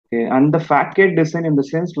Okay, and the facade design in the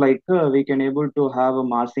sense like we can able to have a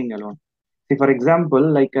massing alone. See, for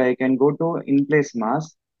example, like I can go to in place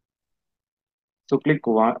mass. So click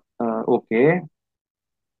one. Okay.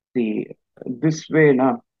 See, this way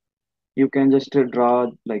now you can just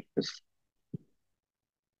draw like this.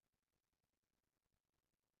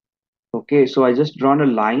 Okay, so I just drawn a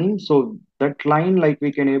line. So that line, like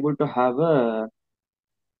we can able to have a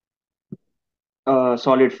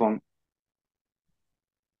solid form.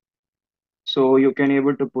 So you can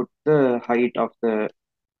able to put the height of the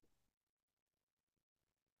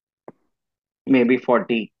maybe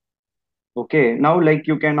 40. Okay, now like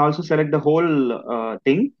you can also select the whole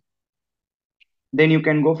thing. Then you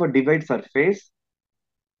can go for divide surface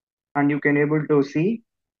and you can able to see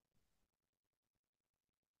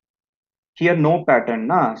here no pattern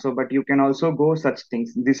na. So but you can also go such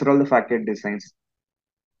things. These are all the facade designs.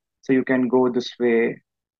 So you can go this way.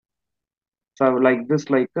 So like this,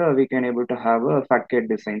 like we can able to have a facade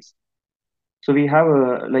designs. So we have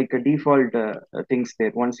like a default things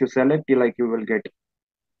there. Once you select, you like you will get.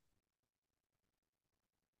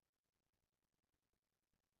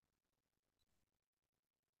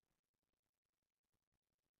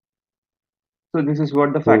 So this is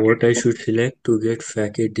what the So facade what I design. should select to get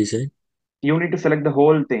facade design? You need to select the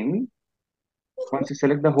whole thing. Once you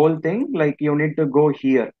select the whole thing, like you need to go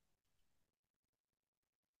here.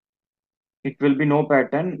 It will be no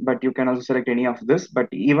pattern, but you can also select any of this. But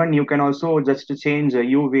even you can also just change a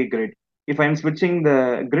UV grid. If I'm switching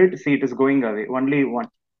the grid, see it is going away, only one.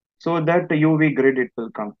 So that UV grid it will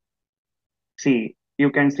come. See, you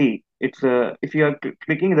can see it's if you are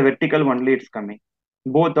clicking the vertical only, it's coming.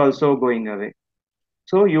 Both also going away.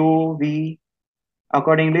 So UV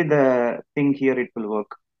accordingly the thing here it will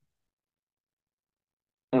work.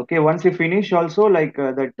 Okay, once you finish also like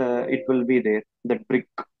that it will be there that brick.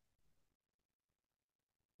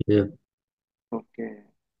 Yeah. Okay.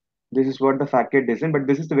 This is what the facade design, but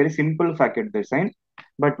this is a very simple facade design.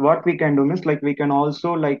 But what we can do is like we can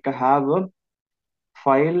also like have a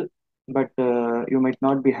file, but you might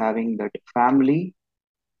not be having that family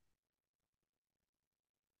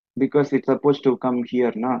because it's supposed to come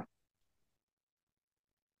here now.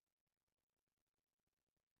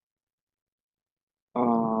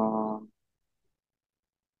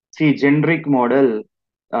 See generic model,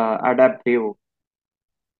 adaptive,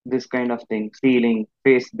 this kind of thing, ceiling,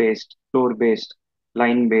 face based, floor based,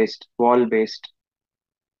 line based, wall based,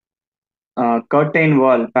 curtain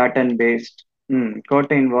wall, pattern based.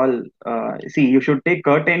 Curtain wall. See, you should take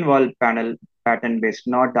curtain wall panel pattern based,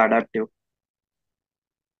 not adaptive.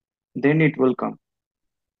 Then it will come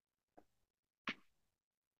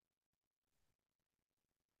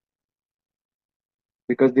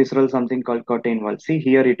because this rule something called curtain wall. See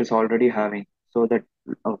here, it is already having. So that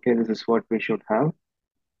okay, this is what we should have.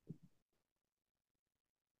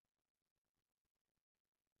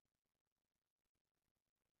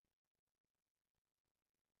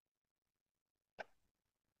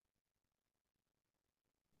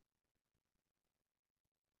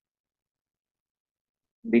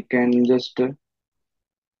 We can just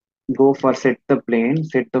go for set the plane,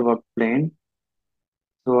 set the work plane.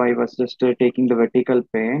 So I was just taking the vertical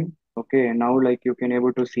plane. Okay, now like you can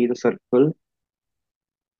able to see the circle.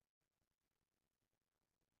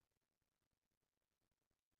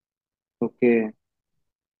 Okay,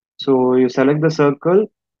 so you select the circle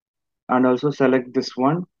and also select this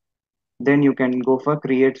one. Then you can go for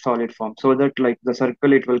create solid form so that like the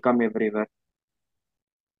circle it will come everywhere.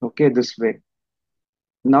 Okay, this way.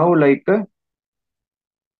 Now like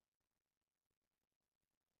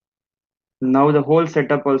now the whole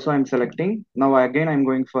setup also I'm selecting. Now again I'm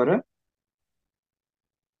going for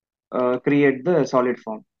a create the solid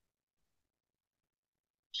form.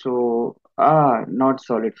 So not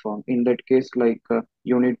solid form. In that case, like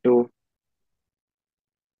you need to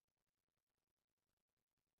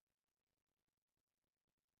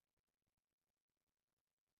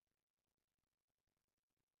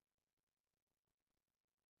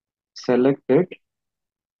select it.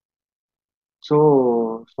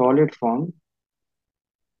 So solid form.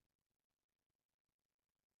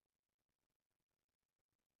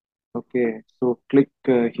 Okay, so click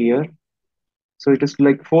here. So it is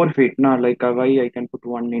like 4 feet now. Like why I can put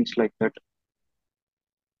 1 inch like that.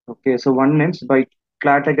 Okay, so 1 inch by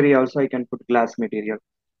category also I can put glass material.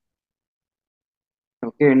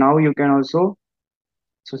 Okay, now you can also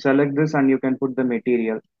so select this and you can put the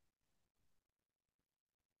material.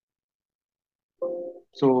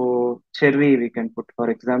 So cherry we can put for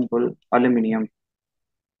example aluminum.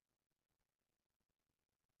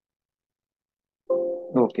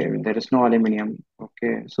 Okay, there is no aluminum.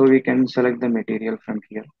 Okay, so we can select the material from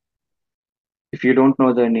here. if you don't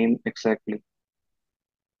know the name exactly.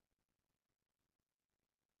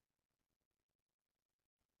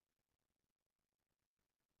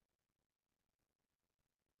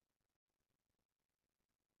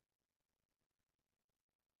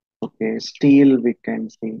 Okay, steel we can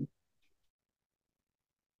see.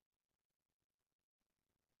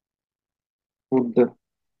 Wood.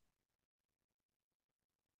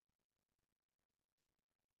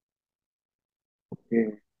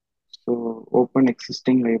 Okay, so open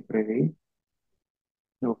existing library.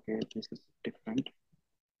 Okay, this is different.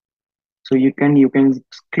 So you can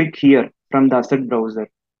click here from the asset browser.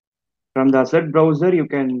 From the asset browser, you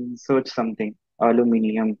can search something.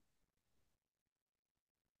 Aluminium.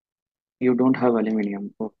 You don't have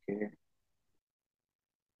aluminium. Okay.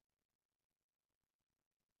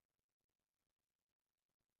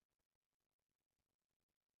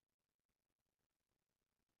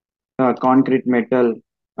 Concrete, metal,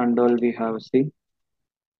 and all we have. See,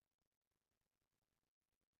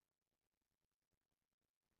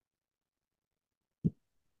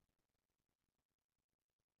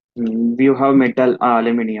 we have metal,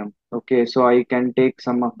 aluminium. Okay, so I can take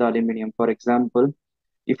some of the aluminium. For example,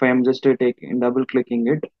 if I am just taking double clicking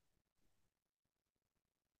it,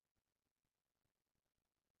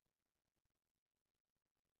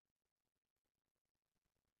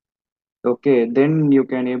 okay, then you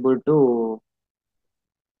can able to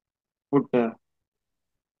put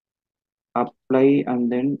apply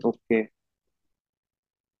and then okay.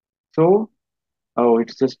 So, oh,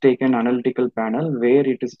 it's just taken analytical panel where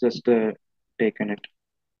it is just taken it,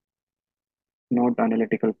 not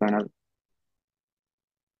analytical panel.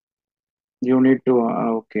 You need to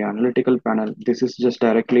okay, analytical panel. This is just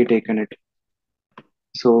directly taken it.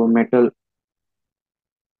 So metal,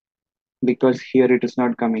 because here it is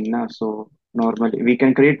not coming now. So normally we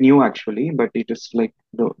can create new actually, but it is like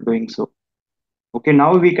doing so. Okay,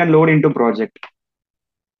 now we can load into project.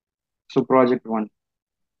 So project one.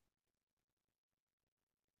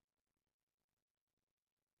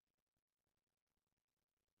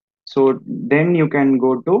 So then you can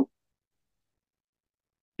go to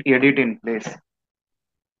edit in place.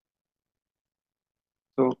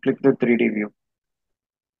 So click the 3D view.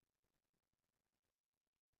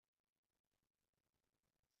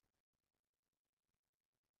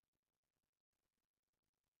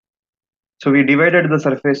 So we divided the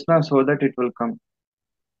surface now so that it will come.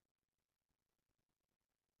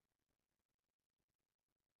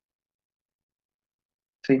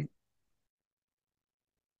 See,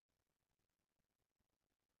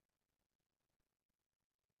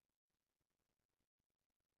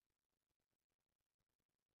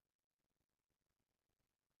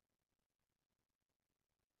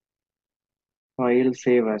 file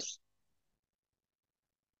save as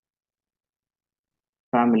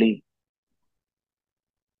family.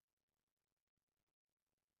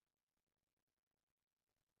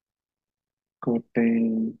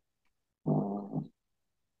 Contain, uh,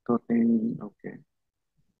 contain, okay,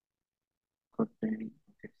 contain,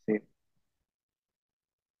 okay, save.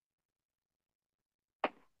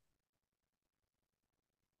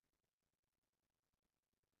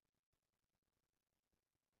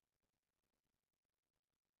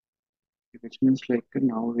 Which means like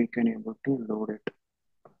now we can able to load it.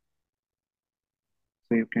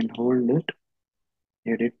 So you can hold it,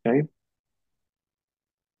 edit type,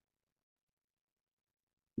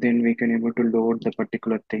 then we can able to load the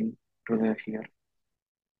particular thing to the here.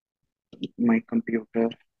 My computer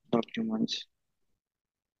documents.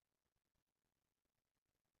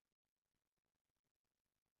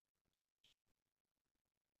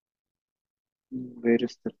 Where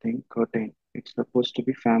is the thing? Curtain. It's supposed to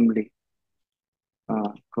be family.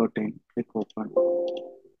 Curtain. Click open.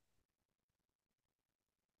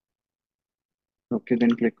 Okay,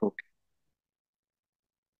 then click OK.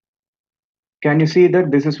 Can you see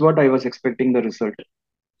that this is what I was expecting the result?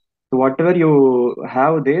 So whatever you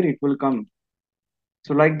have there, it will come.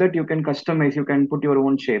 So like that, you can customize. You can put your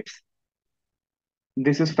own shapes.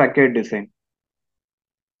 This is facade design.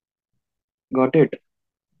 Got it?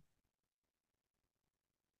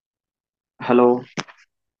 Hello.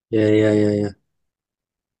 Yeah.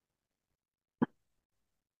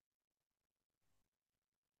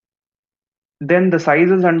 Then the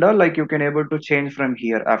sizes and all, like you can able to change from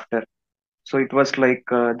here after. So it was like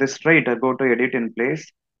this right. Go to edit in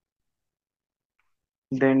place.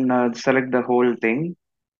 Then select the whole thing.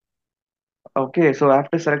 Okay, so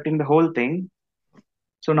after selecting the whole thing,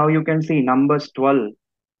 so now you can see numbers 12,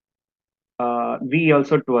 V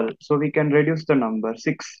also 12. So we can reduce the number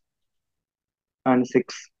 6 and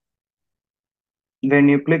 6. Then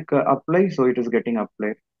you click apply, so it is getting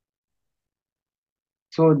applied.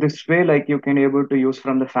 So this way, like you can able to use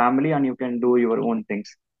from the family and you can do your own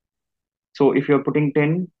things. So if you're putting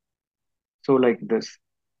 10, so like this.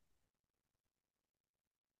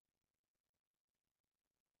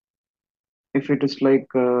 If it is like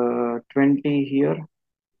 20 here,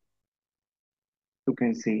 you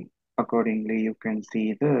can see accordingly, you can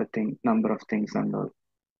see the thing, number of things and all.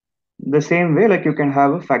 The same way, like you can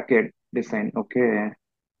have a facade design, okay?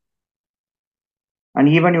 And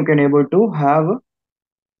even you can able to have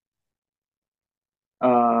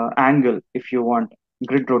angle if you want.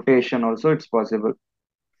 Grid rotation also it's possible.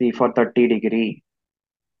 See for 30-degree,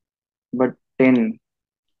 but 10,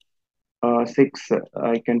 6,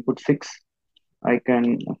 I can put 6. I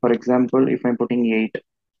can, for example, if I'm putting 8,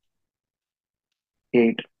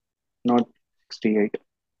 8, not 68.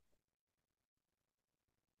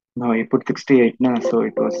 No, you put 68 now, so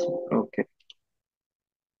it was okay.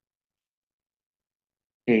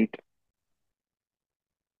 8,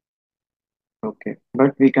 okay.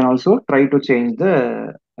 But we can also try to change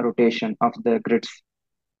the rotation of the grids.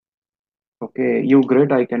 Okay, U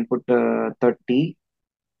grid I can put 30.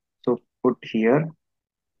 So put here.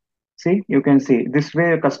 See, you can see this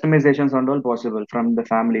way customizations and all possible from the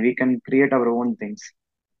family. We can create our own things.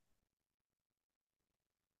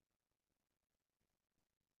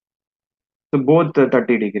 So both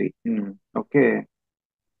 30-degree. Okay.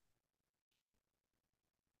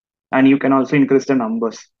 And you can also increase the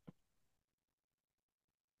numbers.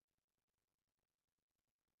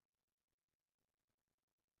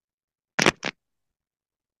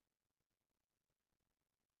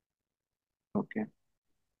 Okay.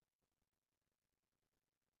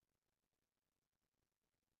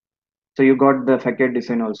 So you got the facade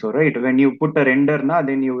design also, right? When you put a render na,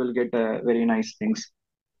 then you will get very nice things.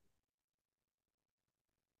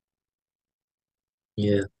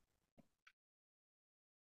 Yeah.